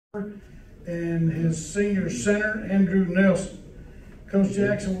and his senior center, Andrew Nelson. Coach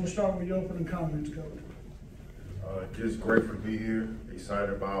Jackson, we'll start with your opening comments, Coach. Just grateful to be here, excited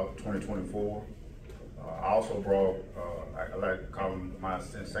about 2024. I also brought, I like to call him my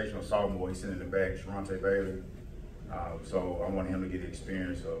sensational sophomore. He's sitting in the back, Sharante Bailey. So I want him to get the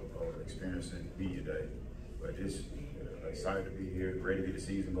experience of experiencing media day. But just excited to be here, ready to get the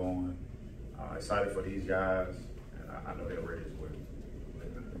season going. Excited for these guys, and I know they're ready as well.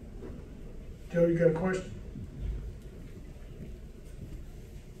 Joe, you got a question?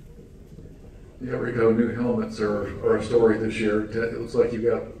 Yeah, Rico, new helmets are a story this year. It looks like you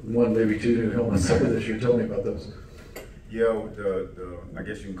got one, maybe two new helmets this year. Tell me about those. Yeah, I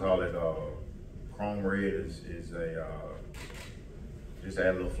guess you can call it chrome red is a just add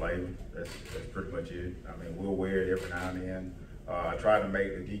a little flavor. That's pretty much it. I mean, we'll wear it every now and then. I try to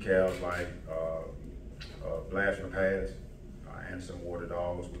make the decals like blast from the past. Anniston wore the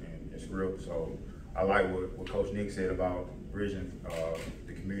dogs in script, so I like what Coach Nick said about bridging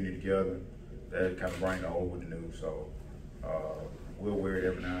the community together. That kind of bring the old with the new. So we'll wear it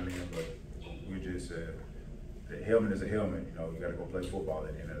every now and then, but we just the helmet is a helmet. You know, you got to go play football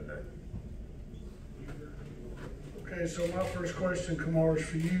at the end of the day. Okay, so my first question, Kamar, is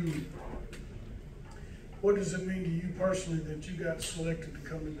for you. What does it mean to you personally that you got selected to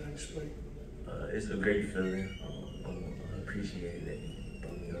come into that speak? It's a great feeling. I appreciate it.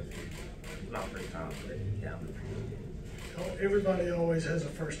 It's my first time, but yeah, I'm appreciative. Everybody always has a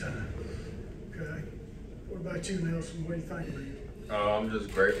first time. Okay. What about you, Nelson? What do you think, man? I'm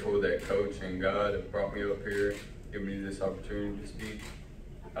just grateful that Coach and God have brought me up here, given me this opportunity to speak.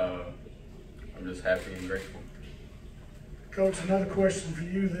 I'm just happy and grateful. Coach, another question for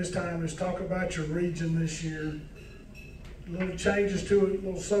you this time is talk about your region this year. Little changes to it,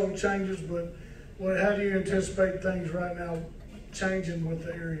 little subtle changes, but how do you anticipate things right now changing with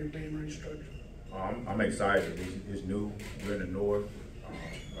the area being restructured? I'm excited. It's new. We're in the north.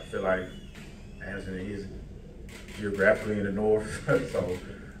 I feel like Anniston is geographically in the north, so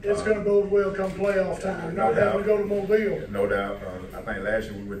it's going to bode well come playoff time. Not having to go to Mobile. No doubt. I think last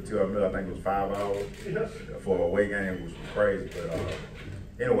year we went to Mill. I think it was 5 hours for a away game, which was crazy. But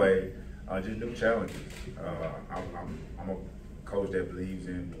anyway, just new challenges. I'm a coach that believes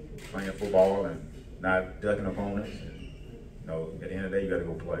in playing football and not ducking opponents. And, you know, at the end of the day, you got to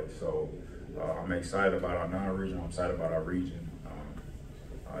go play. So I'm excited about our non-region. I'm excited about our region.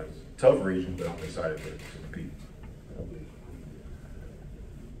 It's a tough region, but I'm excited to compete.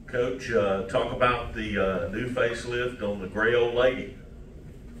 Coach, talk about the new facelift on the gray old lady.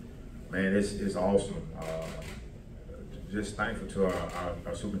 Man, it's awesome. Just thankful to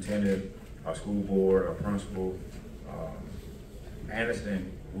our superintendent, our school board, our principal.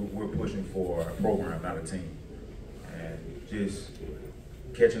 Anniston, we're pushing for a program, not a team. And just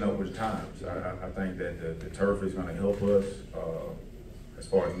catching up with the times. I think that the turf is going to help us. As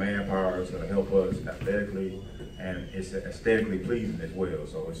far as manpower, it's going to help us athletically, and it's aesthetically pleasing as well.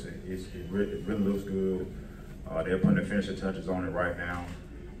 So it really looks good. They're putting the finishing touches on it right now.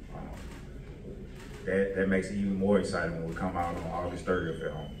 That makes it even more exciting when we come out on August 30th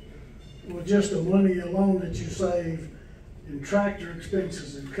at home. Well, just the money alone that you save in tractor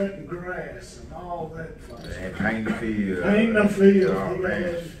expenses and cutting grass and all that fun stuff. And painting the field. Painting the field. Oh,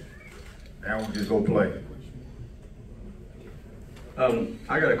 man. Now we just go play.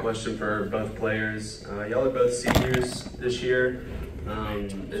 I got a question for both players. Y'all are both seniors this year.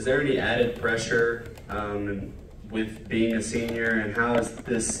 Is there any added pressure with being a senior, and how is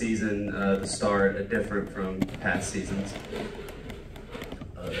this season, the start, different from past seasons?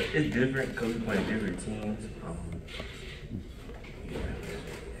 It's different because we play different teams.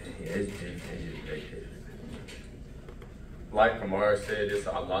 It's different. It's very different. Like Kamara said, it's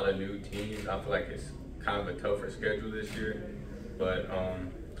a lot of new teams. I feel like it's kind of a tougher schedule this year. But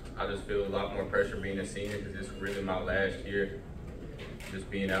I just feel a lot more pressure being a senior because it's really my last year just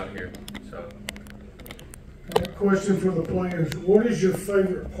being out here. So, question for the players: what is your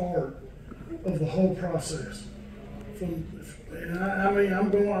favorite part of the whole process? I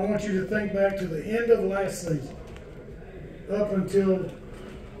want you to think back to the end of last season, up until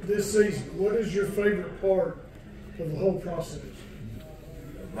this season. What is your favorite part of the whole process?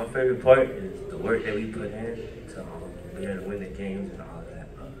 My favorite part is the work that we put in to be able to win the games and all that.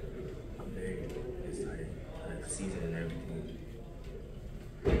 I'm very excited for the season and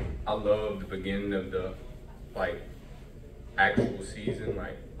everything. I love the beginning of the actual season,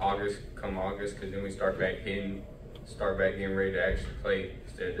 like August, because then we start back getting ready to actually play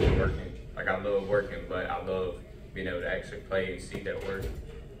instead of just working. Like, I love working, but I love being able to actually play and see that work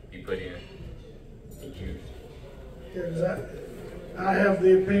be put in and used. Yeah, I have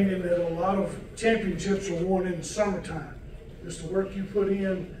the opinion that a lot of championships are won in the summertime. Just the work you put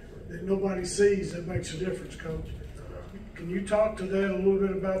in that nobody sees, that makes a difference, Coach. Can you talk to that a little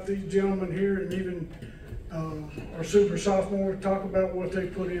bit about these gentlemen here, and even our super sophomore, talk about what they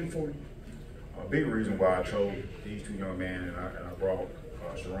put in for you? A big reason why I chose these two young men and I brought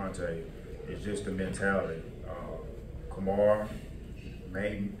Sharante is just the mentality. Kamar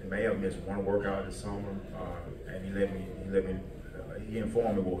may have missed one workout this summer, and he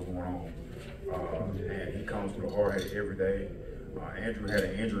informed me what was going on. And he comes with a hard head every day. Andrew had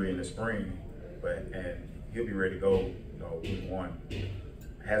an injury in the spring, and he'll be ready to go. Week one,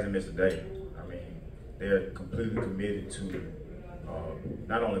 hasn't missed a day. I mean, they're completely committed to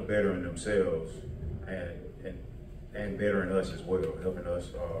not only bettering themselves and bettering us as well, helping us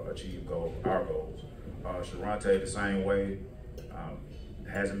achieve our goals. Sharante the same way,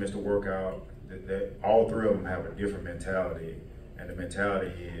 hasn't missed a workout. All three of them have a different mentality, and the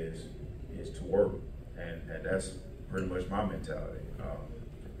mentality is to work, and that's pretty much my mentality.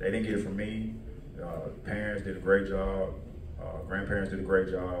 They didn't get it from me. Parents did a great job. Grandparents did a great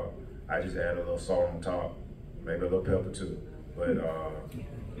job. I just added a little salt on top, maybe a little pepper too. But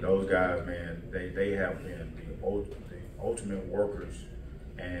those guys, man, they have been the ultimate workers,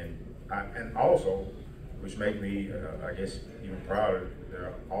 and also, which make me, I guess, even prouder,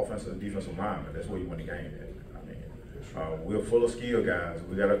 their offensive and defensive linemen. That's where you win the game at. I mean, we're full of skill guys.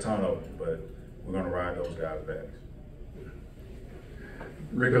 We got a ton of them, but we're going to ride those guys back.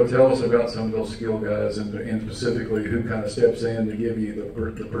 Rico, tell us about some of those skill guys, and specifically who kind of steps in to give you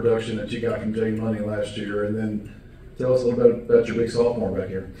the production that you got from Jay Money last year, and then tell us a little bit about your big sophomore back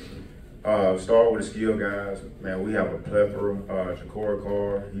here. Start with the skill guys. Man, we have a plethora. Ja'Cory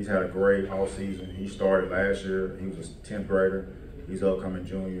Carr, he's had a great all season. He started last year. He was a 10th grader. He's an upcoming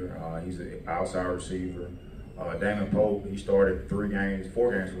junior. He's an outside receiver. Damon Pope, he started 4 games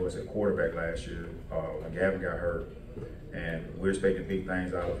for us at quarterback last year when Gavin got hurt. And we're expecting big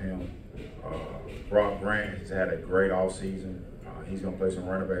things out of him. Brock Grant has had a great off season. He's going to play some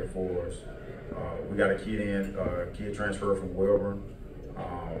running back for us. We got a kid transfer from Welborn.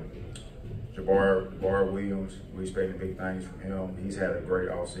 Jabbar Williams, we're expecting big things from him. He's had a great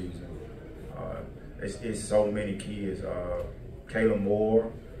off season. It's so many kids. Caleb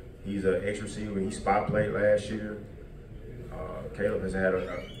Moore, he's an ex-receiver. He spot played last year. Caleb has had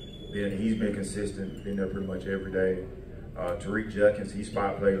he's been consistent, been there pretty much every day. Tariq Judkins, he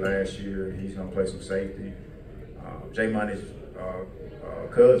spot played last year. He's going to play some safety. Jay Money's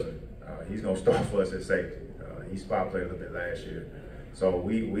cousin, he's going to start for us at safety. He spot played a little bit last year. So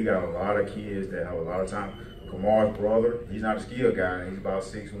we got a lot of kids that have a lot of time. Kamar's brother, he's not a skill guy. He's about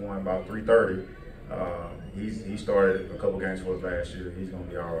 6'1", about 330. He started a couple games for us last year. He's going to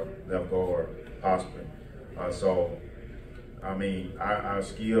be our left guard, possibly. So, I mean, our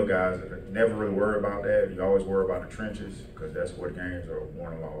skill guys never really worry about that. You always worry about the trenches because that's where the games are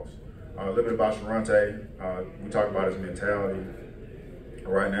won and lost. A little bit about Sharante. We talked about his mentality.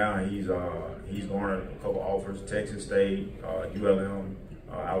 Right now, he's going to a couple offers: Texas State, ULM,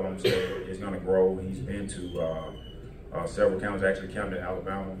 Alabama State. It's going to grow. He's been to several counties, actually counted in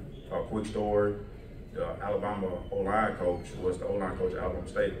Alabama. Quick story: the Alabama O-line coach was the O-line coach at Alabama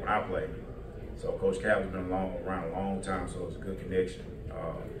State when I played. So Coach Cap has been around a long time, so it's a good connection.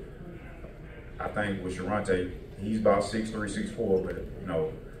 I think with Sharante, he's about 6'3", 6'4", but you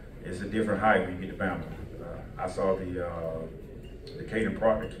know, it's a different height when you get to Bama. I saw the Caden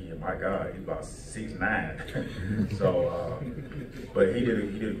Proctor kid. My God, he's about 6'9". So, but he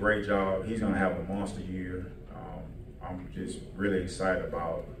did a great job. He's gonna have a monster year. I'm just really excited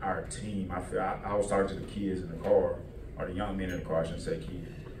about our team. I was talking to the kids in the car, or the young men in the car, I shouldn't say kids.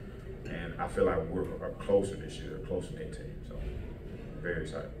 And I feel like we're closer this year, closer knit team. So, very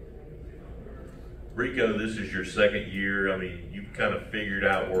excited. Rico, this is your second year. I mean, you've kind of figured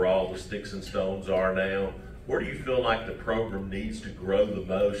out where all the sticks and stones are now. Where do you feel like the program needs to grow the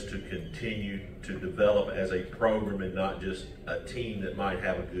most to continue to develop as a program and not just a team that might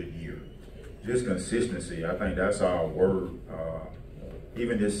have a good year? Just consistency. I think that's our word.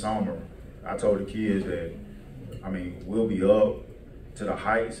 Even this summer, I told the kids that, I mean, we'll be up to the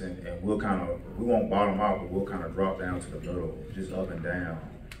heights and we won't bottom out, but we'll kind of drop down to the middle, just up and down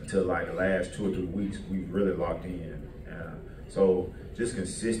until like the last 2 or 3 weeks we've really locked in. So just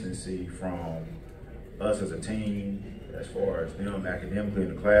consistency from us as a team, as far as them academically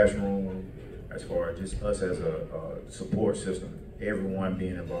in the classroom, as far as just us as a support system, everyone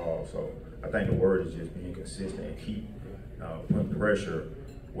being involved. So I think the word is just being consistent and keep putting pressure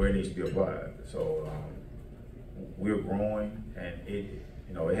where it needs to be applied. So we're growing, and it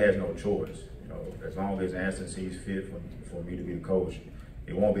has no choice. know, as long as Anniston sees fit for me to be the coach,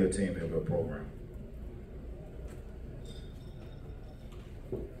 it won't be a team, it'll be a program.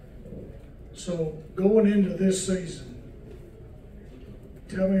 So going into this season,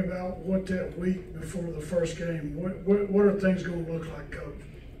 tell me about what that week before the first game, what are things going to look like, Coach?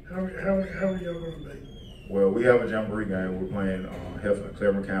 How are y'all going to be? Well, we have a jamboree game. We're playing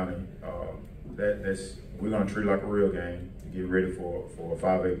Cleveland County. We're going to treat it like a real game to get ready for a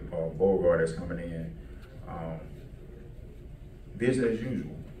 5A Beauregard that's coming in. Business as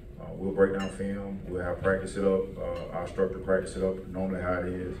usual. We'll break down film. We'll have practice it up. Our instructor practice it up normally how it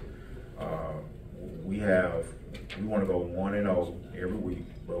is. We want to go 1-0 every week,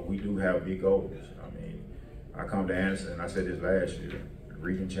 but we do have big goals. I mean, I come to Anniston, and I said this last year,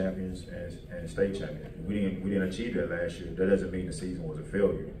 region champions and state champions. We didn't achieve that last year. That doesn't mean the season was a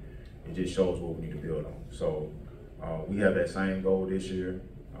failure. It just shows what we need to build on. So we have that same goal this year.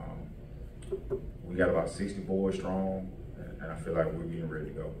 We got about 60 boys strong, and I feel like we're getting ready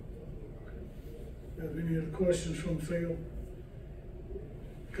to go. Got any other questions from the field?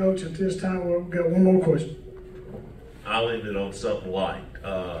 Coach, at this time, we've got one more question. I'll end it on something light.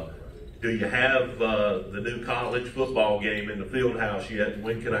 Do you have the new college football game in the field house yet?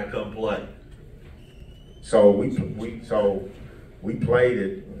 When can I come play? So we played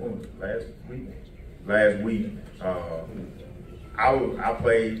it last week. I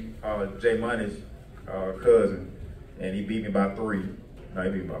played Jay Money's cousin, and he beat me by 3. No, he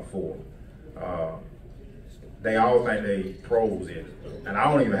beat me by 4. They all think they pros in it, and I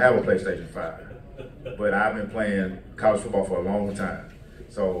don't even have a PlayStation 5. But I've been playing college football for a long time.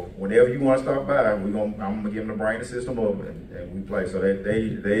 So whenever you want to stop by, I'm gonna give them the brain system up, and we play. So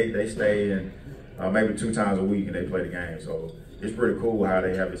they stay in maybe 2 times a week, and they play the game. So it's pretty cool how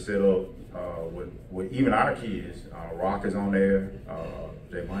they have it set up with even our kids. Rock is on there,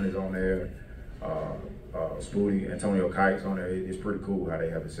 Jay Money's on there, Spooty, Antonio Kite's on there. It's pretty cool how they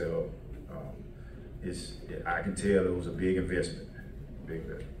have it set up. I can tell it was a big investment.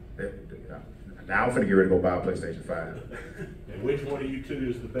 Now I'm finna get ready to go buy a PlayStation 5. And which one of you two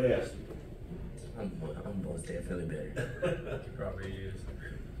is the best? I'm most definitely better. Probably is.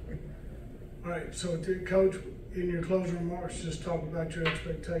 All right, so Coach, in your closing remarks, just talk about your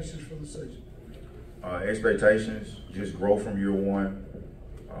expectations for the season. Expectations, just grow from year one.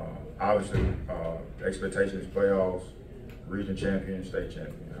 Obviously, the expectation is playoffs, region champion, state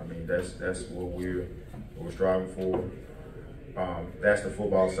champion. I mean, that's what we're striving for. That's the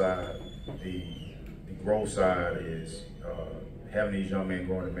football side. The growth side is having these young men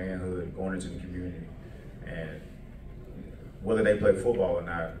growing to manhood, going into the community, and whether they play football or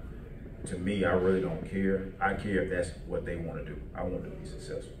not, to me, I really don't care. I care if that's what they want to do. I want them to be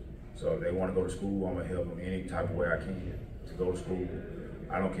successful. So if they want to go to school, I'm going to help them any type of way I can to go to school.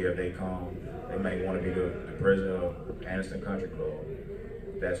 I don't care if they come. They may want to be the president of Anniston Country Club.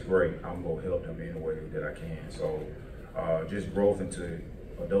 That's great. I'm going to help them in any way that I can. So just growth into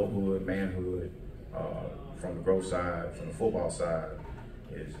adulthood, manhood, from the growth side, from the football side,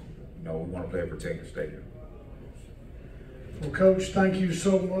 is, we want to play a protected stadium. Well, Coach, thank you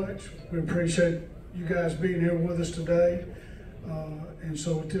so much. We appreciate you guys being here with us today. And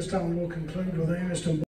so at this time, we'll conclude with Anniston.